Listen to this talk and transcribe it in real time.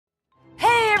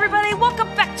everybody, welcome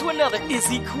back to another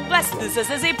Izzy Quest. This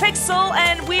is Izzy Pixel,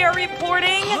 and we are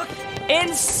reporting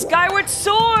in Skyward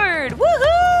Sword!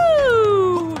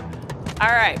 Woohoo!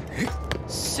 Alright,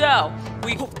 so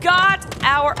we got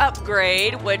our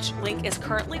upgrade, which Link is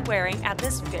currently wearing at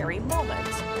this very moment.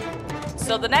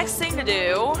 So the next thing to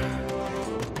do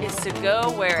is to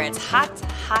go where it's hot,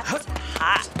 hot,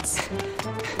 hot.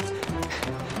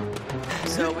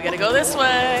 So we gotta go this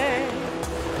way.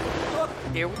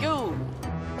 Here we go.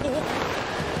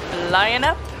 Line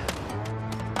up.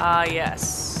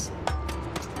 Yes.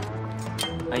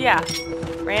 Oh yeah.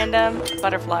 Random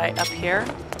butterfly up here.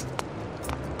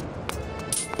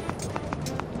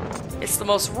 It's the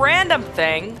most random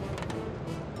thing.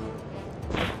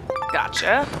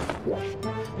 Gotcha.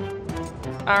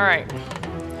 Alright.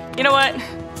 You know what?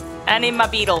 I need my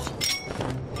beetle.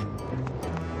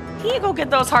 Can you go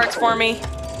get those hearts for me?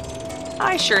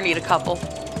 I sure need a couple.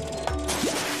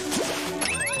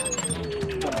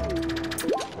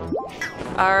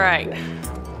 Alright.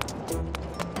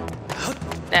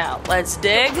 Now, let's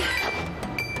dig.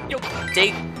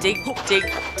 Dig, dig, dig,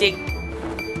 dig.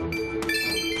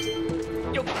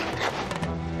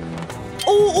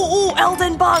 Ooh,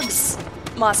 Elden bugs!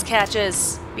 Must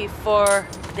catches before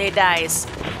they dies.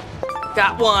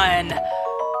 Got one.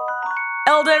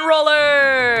 Elden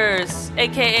rollers!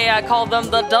 AKA I call them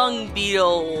the dung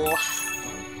beetle.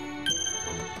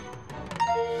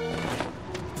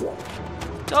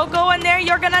 Don't go in there,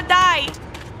 you're gonna die!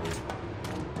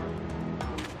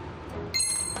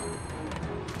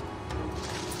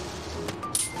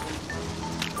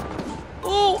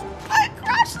 Ooh, I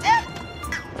crushed it!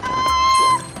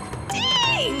 Ah,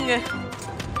 dang!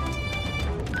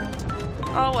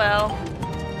 Oh well.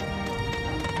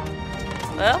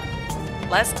 Well,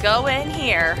 let's go in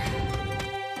here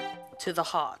to the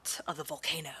heart of the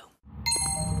volcano.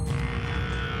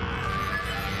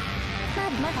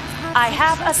 I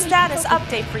have a status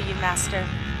update for you, Master.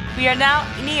 We are now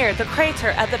near the crater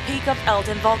at the peak of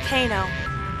Elden Volcano.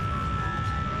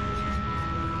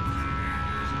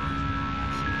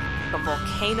 The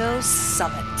volcano's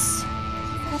summit.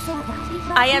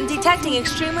 I am detecting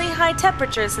extremely high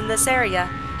temperatures in this area.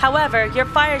 However, your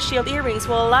fire shield earrings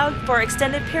will allow for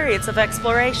extended periods of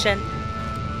exploration.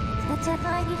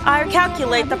 I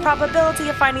calculate the probability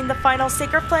of finding the final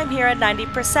sacred flame here at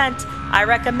 90%. I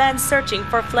recommend searching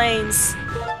for flames.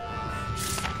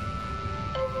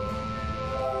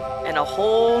 In a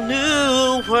whole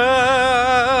new world.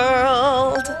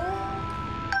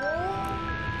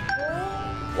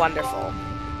 Wonderful.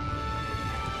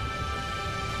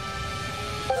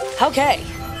 Okay,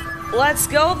 let's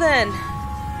go then.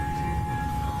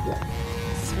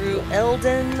 Through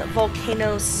Elden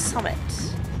Volcano Summit.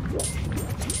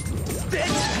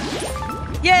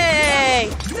 Yay!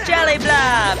 Jelly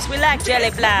blobs! We like jelly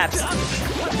blobs!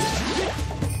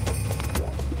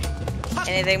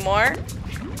 Anything more?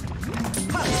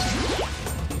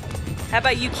 How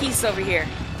about you Keese over here?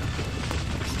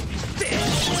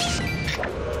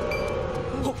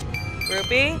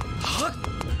 Groupie?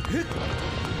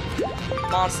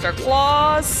 Monster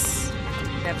claws.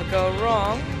 Never go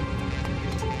wrong.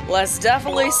 Let's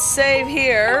definitely save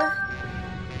here.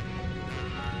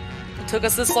 It took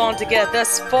us this long to get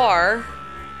this far.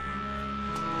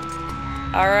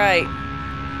 Alright.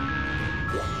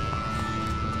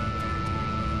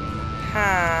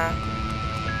 Huh.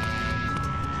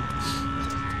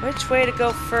 Which way to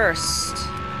go first?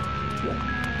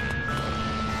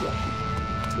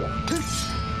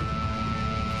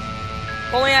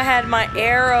 If only I had my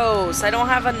arrows. I don't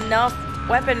have enough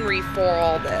weaponry for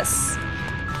all this.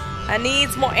 I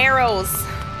need more arrows.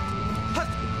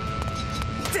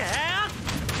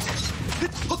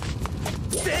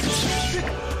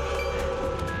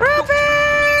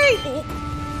 Ruby!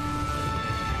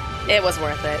 It was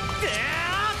worth it.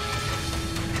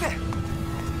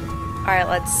 Alright,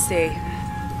 let's see.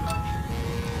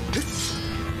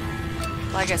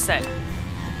 Like I said.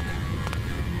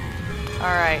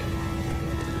 Alright.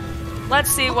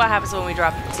 Let's see what happens when we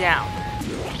drop it down.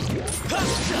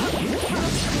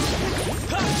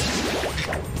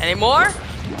 Any more?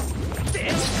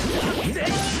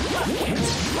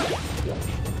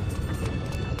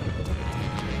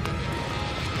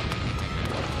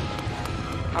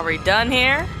 Are we done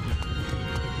here?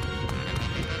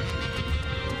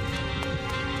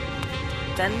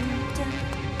 Dun, dun.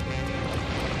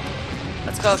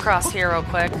 Let's go across here real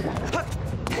quick.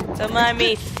 Don't mind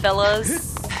me,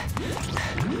 fellas.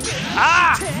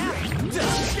 Ah!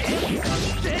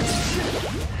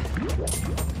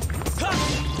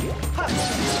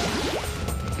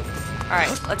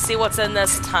 Alright, let's see what's in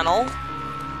this tunnel.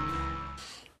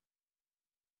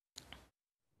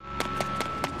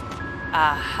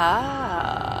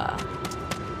 Aha.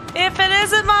 If it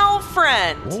isn't my old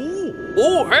friend.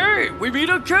 Oh, hey, we meet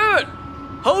again.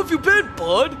 How have you been,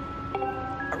 bud?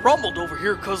 I rumbled over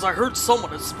here because I heard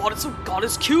someone had spotted some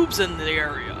goddess cubes in the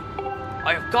area.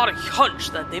 I have got a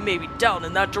hunch that they may be down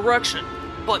in that direction,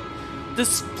 but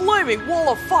this flaming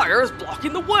wall of fire is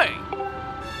blocking the way.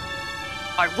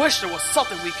 I wish there was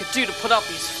something we could do to put out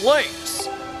these flames.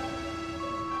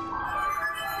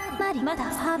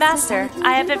 Master,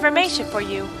 I have information for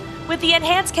you. With the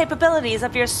enhanced capabilities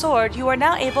of your sword, you are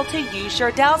now able to use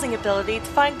your dowsing ability to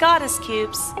find goddess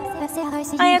cubes.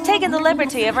 I have taken the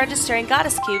liberty of registering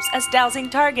goddess cubes as dowsing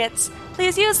targets.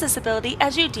 Please use this ability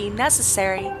as you deem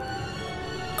necessary.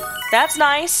 That's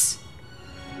nice.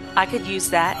 I could use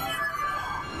that.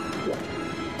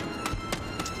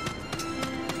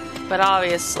 But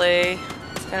obviously,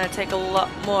 it's gonna take a lot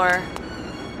more.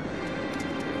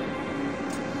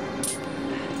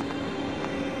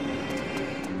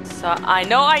 So I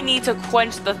know I need to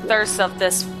quench the thirst of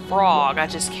this frog. I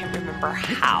just can't remember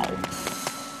how.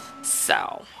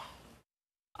 So,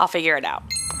 I'll figure it out.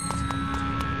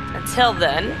 Until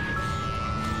then,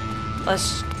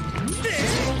 let's...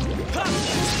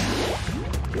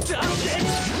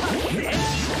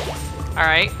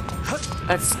 Alright.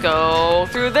 Let's go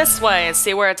through this way and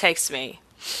see where it takes me.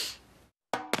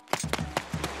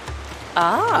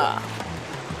 Ah.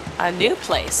 A new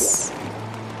place.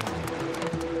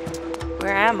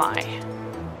 Where am I?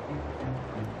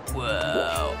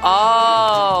 Whoa.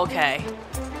 Oh, okay.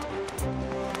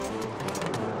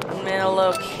 I'm in a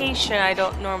location I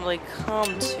don't normally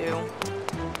come to.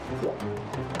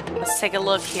 Let's take a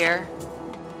look here.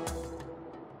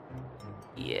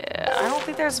 Yeah, I don't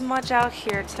think there's much out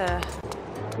here to...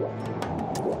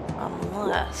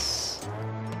 Unless...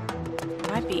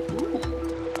 Might be...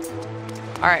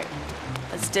 Alright.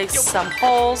 Let's dig some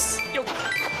holes.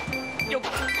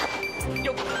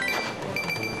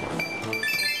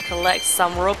 Collect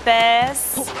some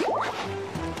rupees.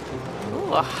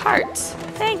 Ooh, a heart.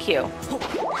 Thank you.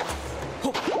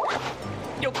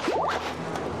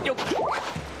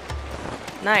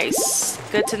 Nice.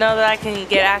 Good to know that I can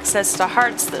get access to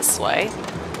hearts this way.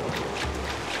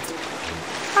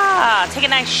 Ah, take a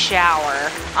nice shower.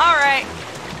 Alright.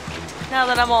 Now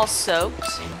that I'm all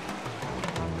soaked.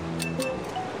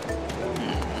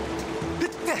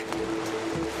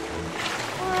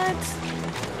 What?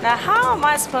 Now how am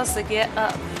I supposed to get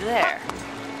up there?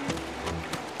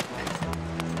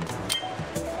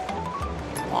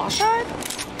 Wall shard?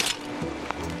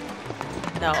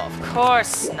 No, of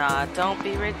course not. Don't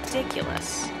be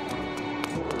ridiculous.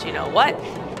 Do you know what?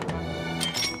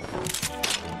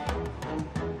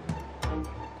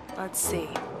 Let's see.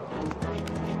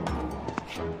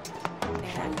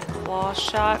 And claw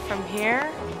shot from here.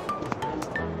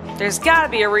 There's gotta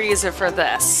be a reason for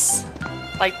this.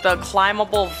 Like the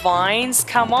climbable vines?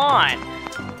 Come on.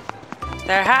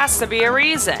 There has to be a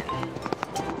reason.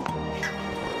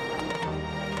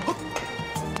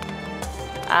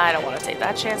 I don't want to take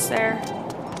that chance there.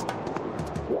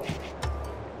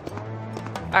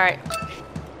 Alright.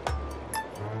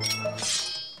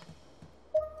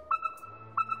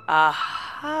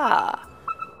 Aha.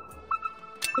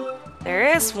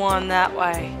 There is one that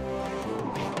way.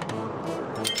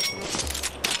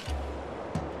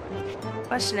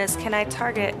 Question is, can I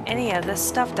target any of this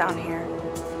stuff down here?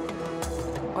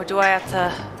 Or do I have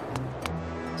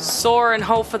to soar and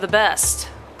hope for the best?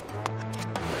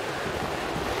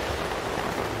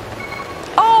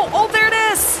 Oh, there it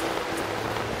is!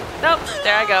 Nope,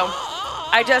 there I go.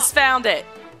 I just found it.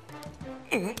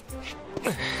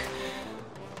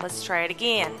 Let's try it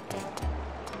again.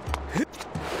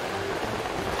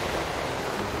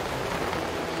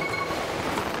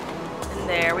 And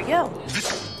there we go.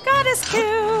 Goddess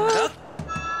cube!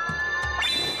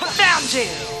 Found you!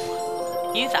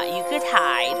 You thought you could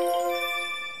hide.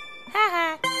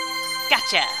 Haha.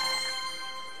 Gotcha!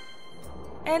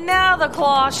 And now the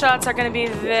claw shots are going to be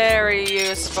very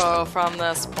useful from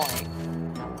this point.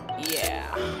 Yeah.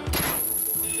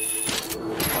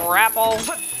 Grapple.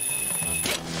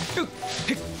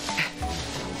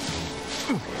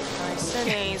 Nice and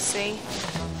easy.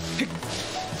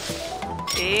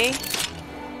 B.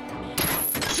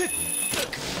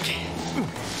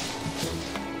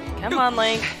 Come on,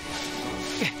 Link.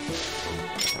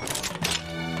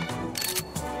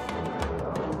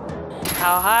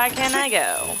 How high can I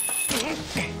go?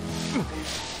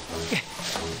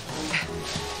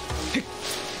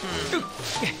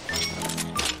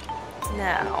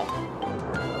 Now.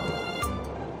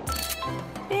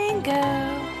 Bingo.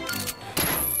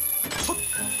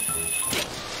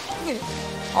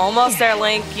 Almost there,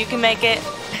 Link. You can make it.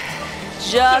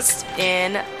 just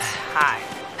in time.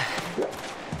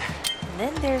 And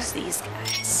then there's these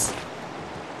guys.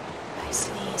 Nice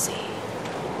and easy.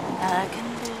 I can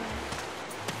do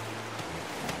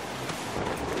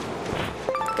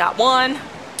it. Got one.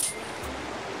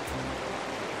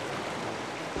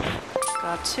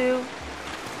 Got two.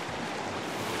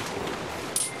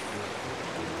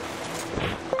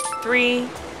 3,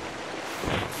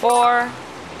 4,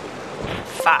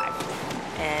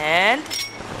 5. And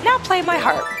now play my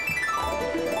harp.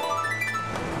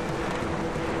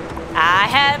 I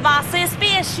had my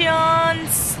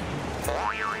suspicions.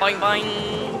 Boing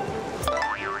boing.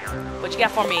 What you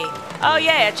got for me? Oh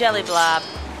yeah, a jelly blob.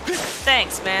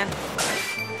 Thanks, man.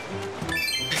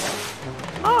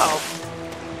 Oh.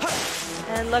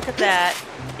 And look at that.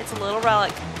 It's a little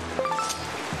relic.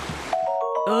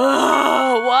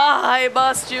 Oh, why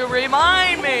must you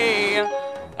remind me?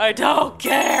 I don't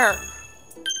care.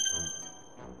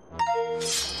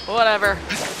 Whatever.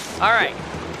 Alright.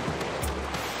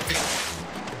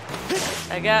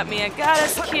 I got me a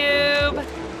goddess cube.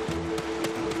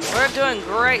 We're doing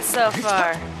great so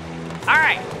far.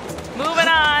 Alright, moving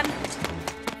on.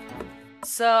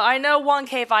 So I know one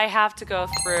cave I have to go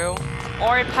through.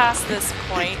 Already past this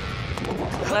point.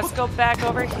 Let's go back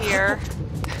over here.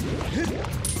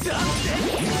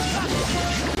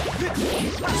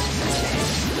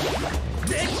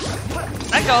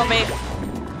 Let go of me.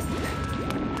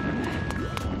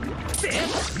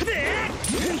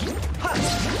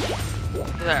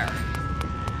 There.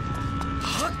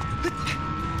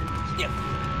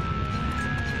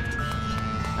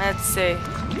 Let's see.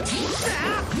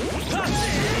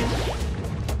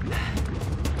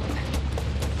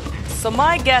 So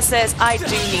my guess is I do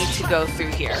need to go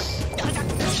through here.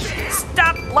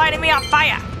 Stop lighting me on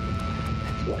fire!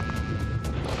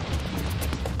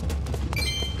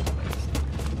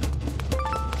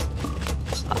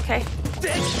 Okay.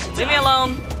 Leave me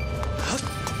alone.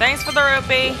 Thanks for the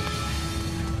rupee.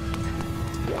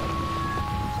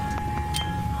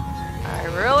 I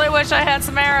really wish I had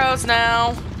some arrows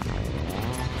now.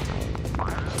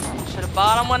 Should have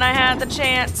bought them when I had the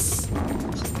chance.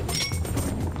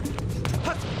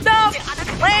 No!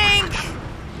 Link!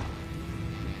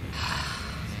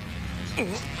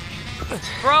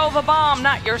 Throw the bomb,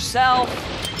 not yourself.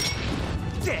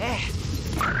 Get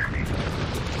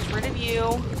rid of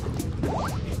you.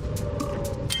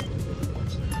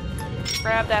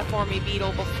 Grab that for me,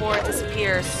 beetle, before it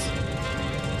disappears.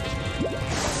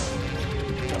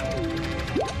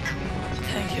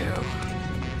 Thank you.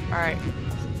 Alright.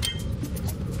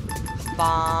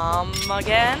 Bomb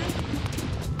again.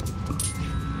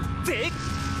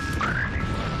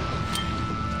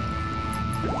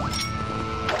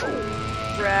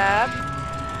 Grab.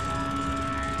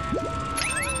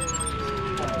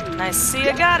 I see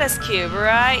a goddess cube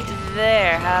right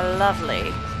there. How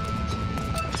lovely.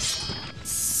 Let's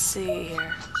see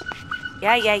here.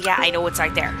 Yeah. I know it's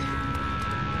right there.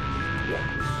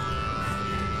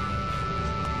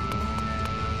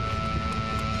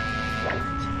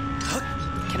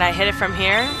 Can I hit it from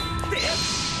here?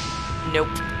 Nope.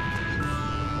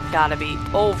 Gotta be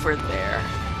over there.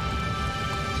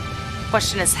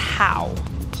 Question is how?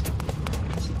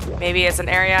 Maybe it's an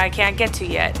area I can't get to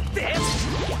yet.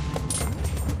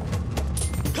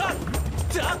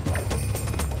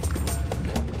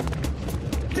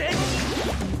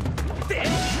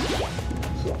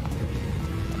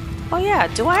 Oh yeah,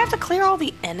 do I have to clear all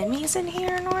the enemies in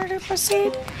here in order to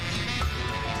proceed?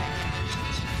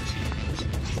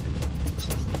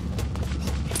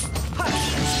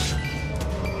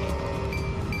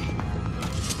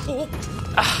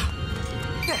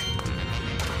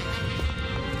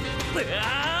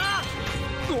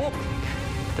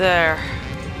 There.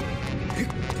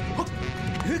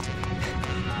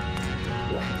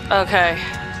 Okay.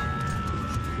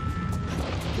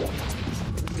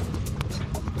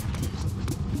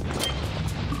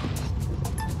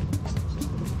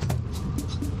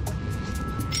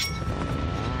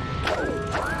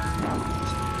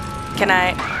 Can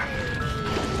I?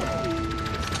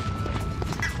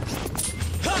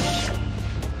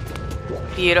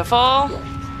 Beautiful.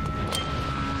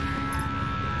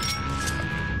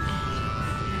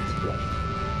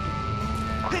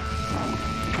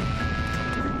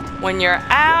 When you're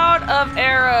out of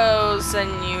arrows and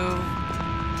you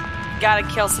gotta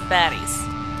kill some baddies.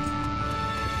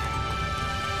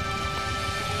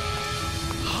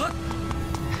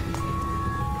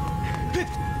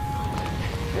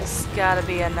 There's gotta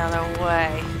be another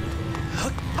way.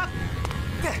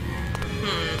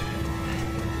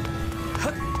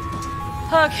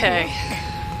 Okay.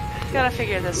 Gotta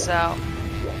figure this out.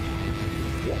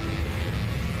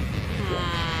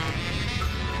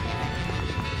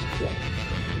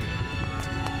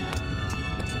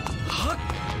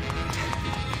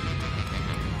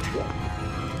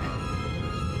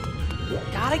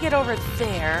 Gotta get over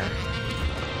there.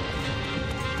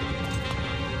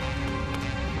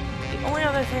 The only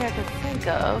other thing I can think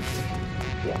of...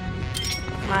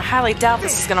 I highly doubt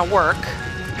this is gonna work.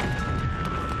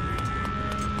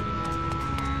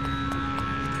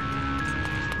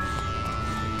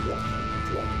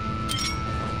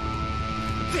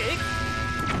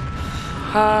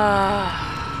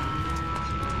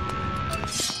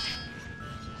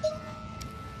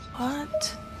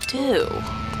 What do?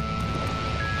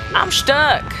 I'm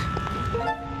stuck.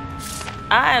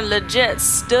 I am legit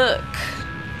stuck.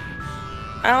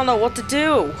 I don't know what to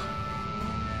do.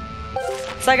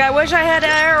 It's like I wish I had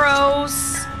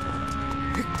arrows.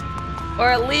 Or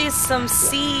at least some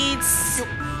seeds.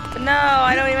 But no,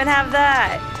 I don't even have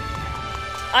that.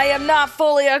 I am not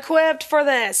fully equipped for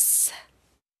this.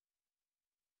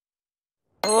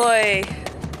 Boy.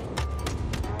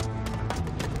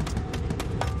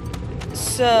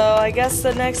 So, I guess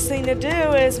the next thing to do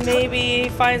is maybe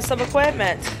find some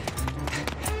equipment.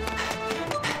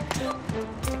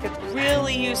 I could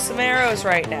really use some arrows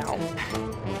right now.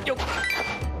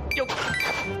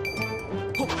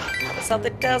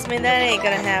 Something tells me that ain't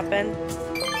gonna happen.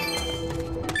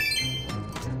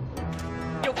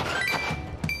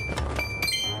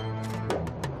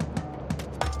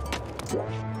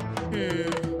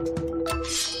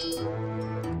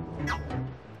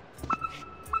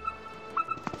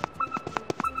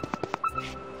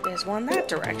 There's one that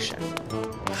direction.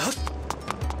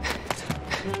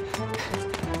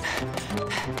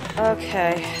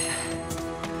 Okay.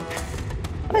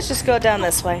 Let's just go down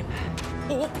this way.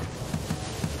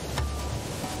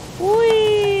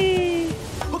 Whee!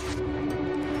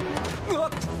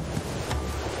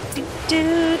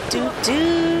 Do do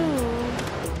do.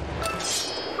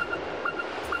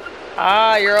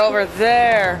 Ah, you're over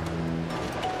there.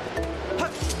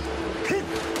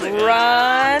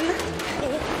 Run.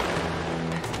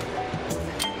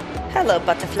 Hello,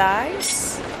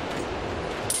 butterflies.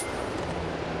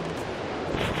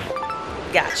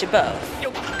 Got you both.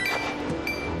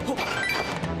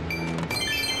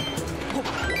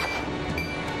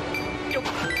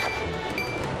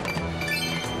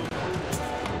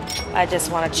 I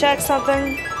just want to check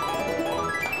something.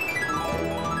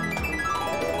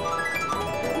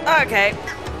 Okay.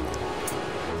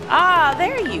 Ah,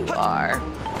 there you are.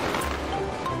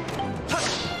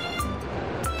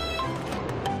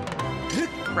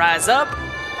 Rise up.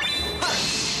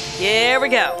 Here we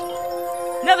go.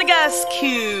 Another gas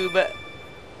cube.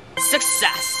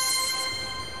 Success.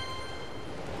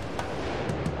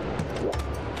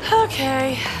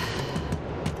 Okay.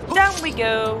 Down we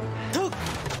go.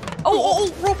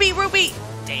 Oh, Ruby, Ruby.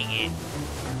 Dang it.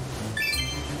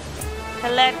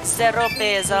 Collect the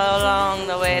rupees along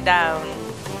the way down.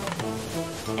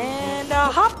 And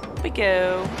hop we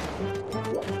go.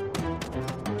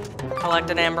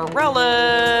 Collect an amber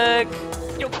relic.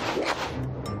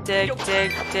 Dig,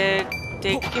 dig, dig,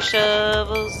 dig your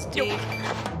shovels. Dig,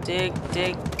 dig,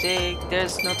 dig, dig.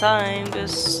 There's no time to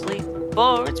sleep.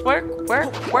 For it's work,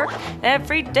 work, work.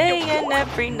 Every day and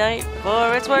every night.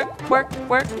 For it's work, work,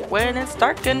 work. When it's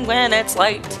dark and when it's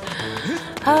light.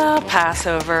 Ah,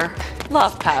 Passover.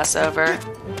 Love Passover.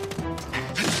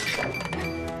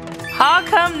 How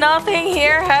come nothing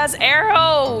here has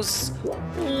arrows?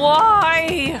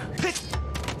 Why?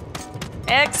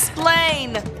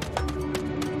 Explain.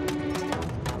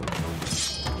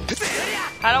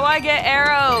 How do I get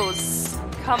arrows?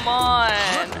 Come on.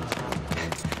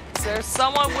 Is there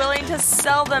someone willing to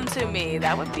sell them to me?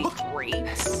 That would be great.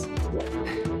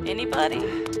 Anybody?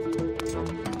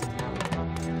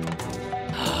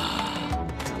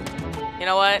 You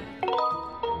know what?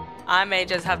 I may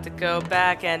just have to go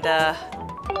back and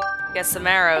get some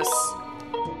arrows.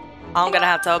 I'm gonna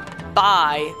have to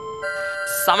buy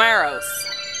some arrows.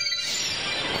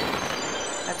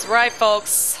 That's right,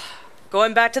 folks.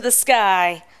 Going back to the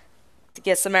sky to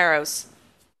get some arrows.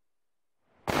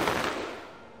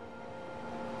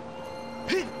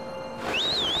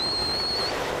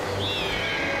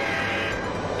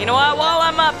 You know what? While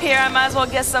I'm up here, I might as well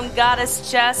get some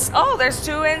goddess chests. Oh, there's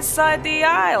two inside the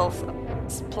aisle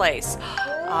place.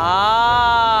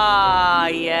 Ah,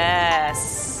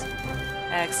 yes.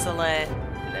 Excellent.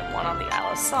 And then one on the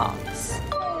Isle of Songs.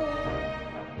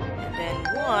 And then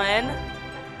one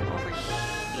over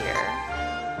here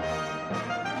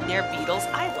near Beetle's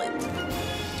Island.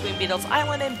 Between Beetle's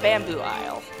Island and Bamboo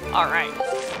Isle. Alright.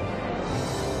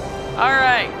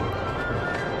 Alright.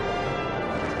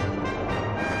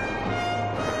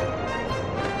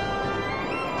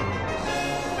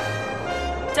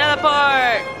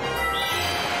 teleport!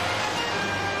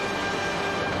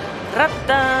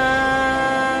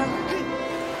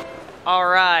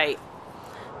 Alright.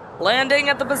 Landing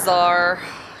at the bazaar.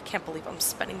 I can't believe I'm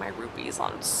spending my rupees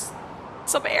on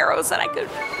some arrows that I could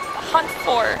hunt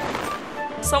for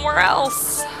somewhere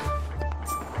else.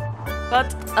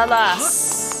 But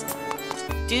alas,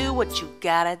 do what you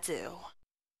gotta do.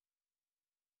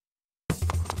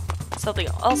 Something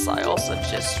else I also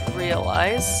just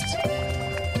realized.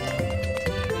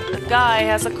 The guy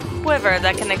has a quiver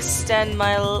that can extend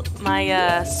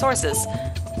my sources.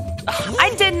 Ugh,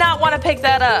 I did not want to pick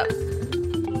that up.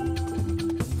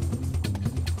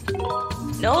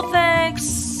 No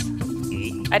thanks.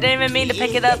 I didn't even mean to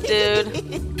pick it up, dude.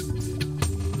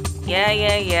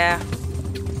 Yeah.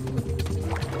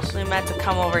 Actually meant to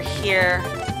come over here.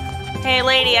 Hey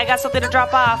lady, I got something to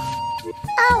drop off.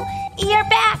 Oh, you're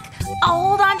back. I'll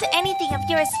hold on to anything of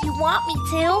yours if you want me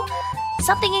to.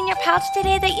 Something in your pouch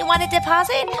today that you want to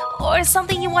deposit? Or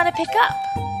something you want to pick up?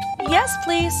 Yes,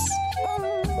 please.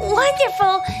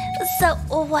 Wonderful. So,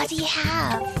 what do you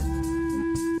have?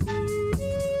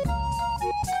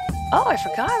 Oh, I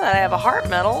forgot that I have a heart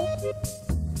medal.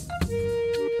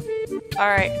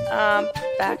 Alright,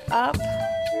 back up.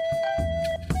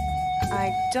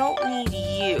 I don't need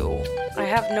you. I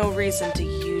have no reason to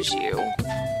use you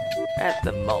at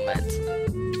the moment.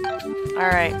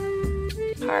 Alright.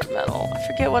 Heart medal. I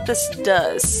forget what this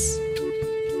does.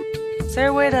 Is there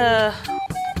a way to...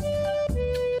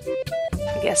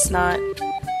 I guess not.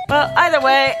 Well, either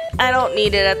way, I don't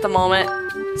need it at the moment.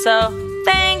 So,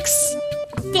 thanks!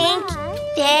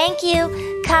 Thank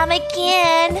you. Come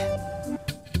again.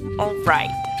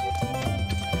 Alright.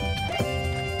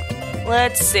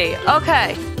 Let's see.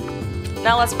 Okay.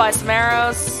 Now let's buy some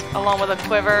arrows, along with a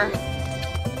quiver.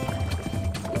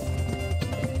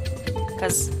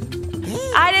 Because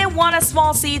I didn't want a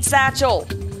small seed satchel.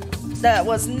 That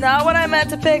was not what I meant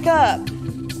to pick up.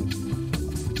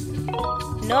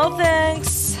 No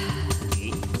thanks.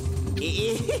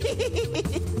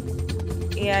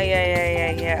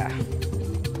 Yeah.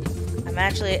 I'm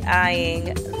actually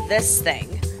eyeing this thing.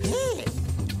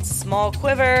 Small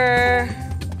quiver.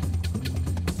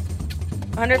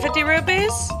 150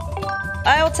 rupees?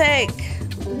 I'll take.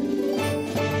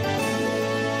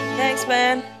 Thanks,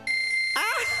 man.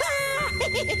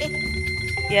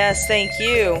 Yes, thank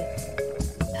you.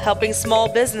 Helping small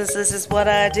businesses is what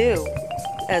I do.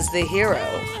 As the hero.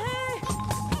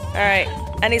 Alright,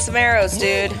 I need some arrows,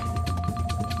 dude.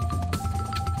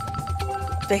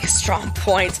 Big strong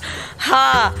point.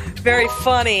 Ha! Very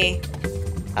funny.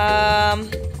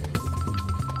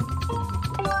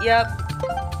 Yep.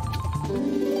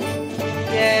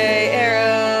 Yay,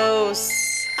 arrows.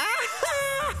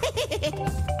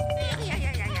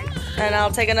 And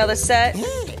I'll take another set.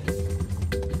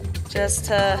 Just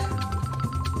to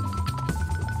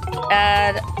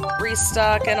add,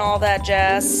 restock, and all that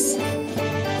jazz.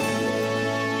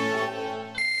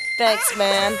 Thanks,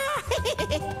 man.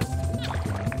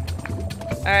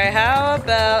 Alright, how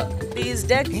about these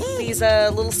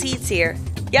little seeds here?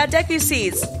 Yeah, Deku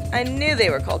seeds. I knew they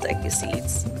were called Deku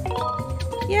seeds.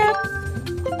 Yep.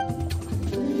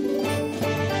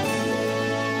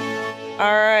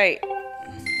 Alright.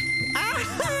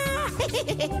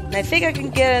 I think I can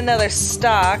get another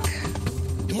stock.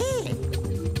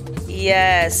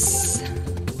 Yes.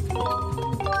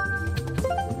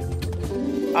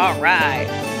 Alright.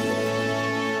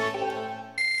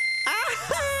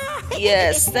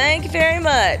 Yes, thank you very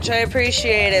much. I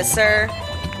appreciate it, sir.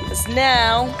 Because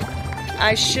now,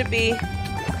 I should be...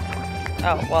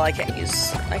 Oh, well, I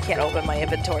can't open my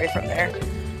inventory from there.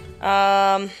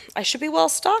 I should be well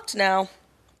stocked now.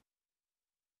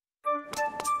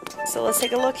 So let's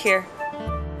take a look here.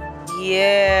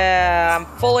 Yeah, I'm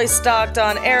fully stocked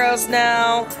on arrows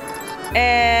now.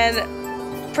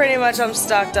 And pretty much I'm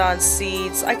stocked on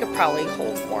seeds. I could probably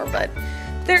hold more, but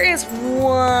there is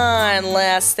one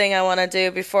last thing I want to do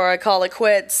before I call it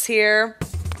quits here.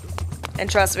 And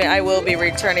trust me, I will be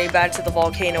returning back to the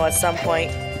volcano at some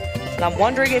point. And I'm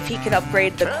wondering if he can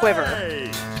upgrade the quiver.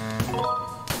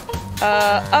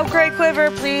 Upgrade quiver,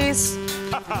 please.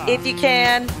 If you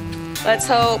can. Let's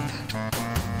hope.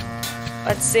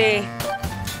 Let's see.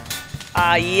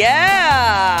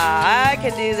 Yeah! I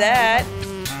can do that.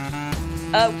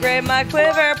 Upgrade my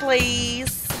quiver,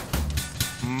 please.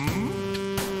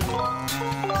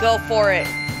 Go for it.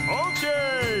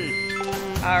 Okay.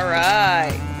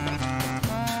 Alright.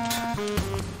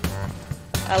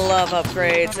 I love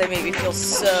upgrades. They make me feel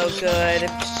so good.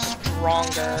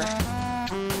 Stronger.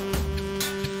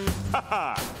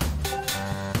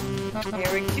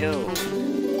 Here we go.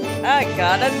 I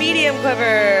got a medium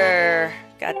quiver.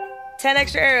 Got 10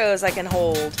 extra arrows I can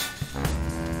hold.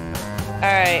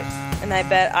 Alright, and I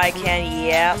bet I can,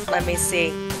 yeah, let me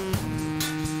see.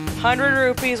 100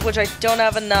 rupees, which I don't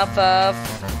have enough of.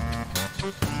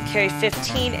 Carry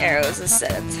 15 arrows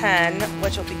instead of 10,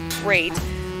 which will be great.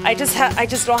 I just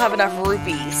don't have enough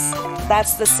rupees.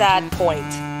 That's the sad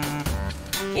point.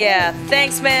 Yeah,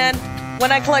 thanks, man.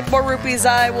 When I collect more rupees,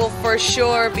 I will for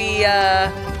sure be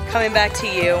coming back to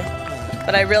you.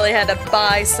 But I really had to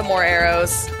buy some more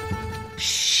arrows.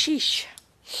 Sheesh.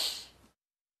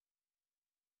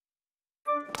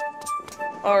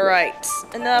 Alright,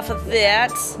 enough of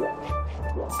that.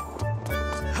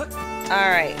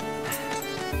 Alright.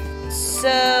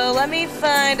 So, let me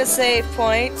find a save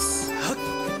point.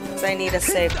 Because I need a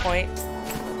save point.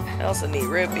 I also need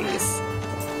rupees.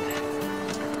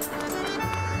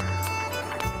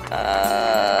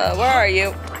 Where are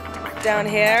you? Down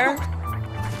here?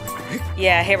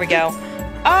 Yeah, here we go.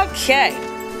 Okay.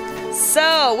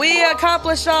 So, we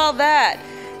accomplished all that.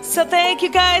 So thank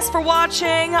you guys for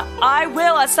watching. I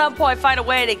will at some point find a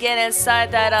way to get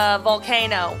inside that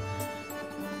volcano.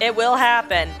 It will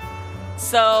happen.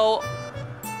 So,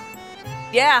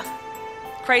 yeah.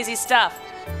 Crazy stuff.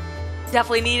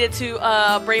 Definitely needed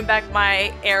to bring back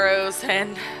my arrows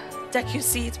and Deku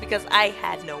seeds because I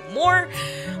had no more.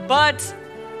 But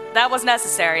that was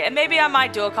necessary. And maybe I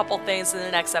might do a couple things in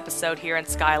the next episode here in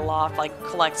Skyloft, like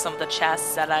collect some of the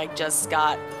chests that I just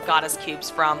got goddess cubes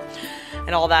from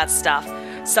and all that stuff.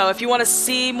 So if you want to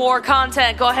see more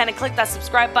content, go ahead and click that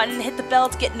subscribe button and hit the bell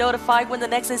to get notified when the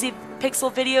next Izzy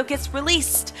Pixel video gets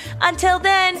released. Until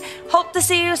then, hope to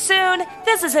see you soon.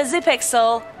 This is Izzy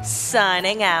Pixel,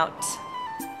 signing out.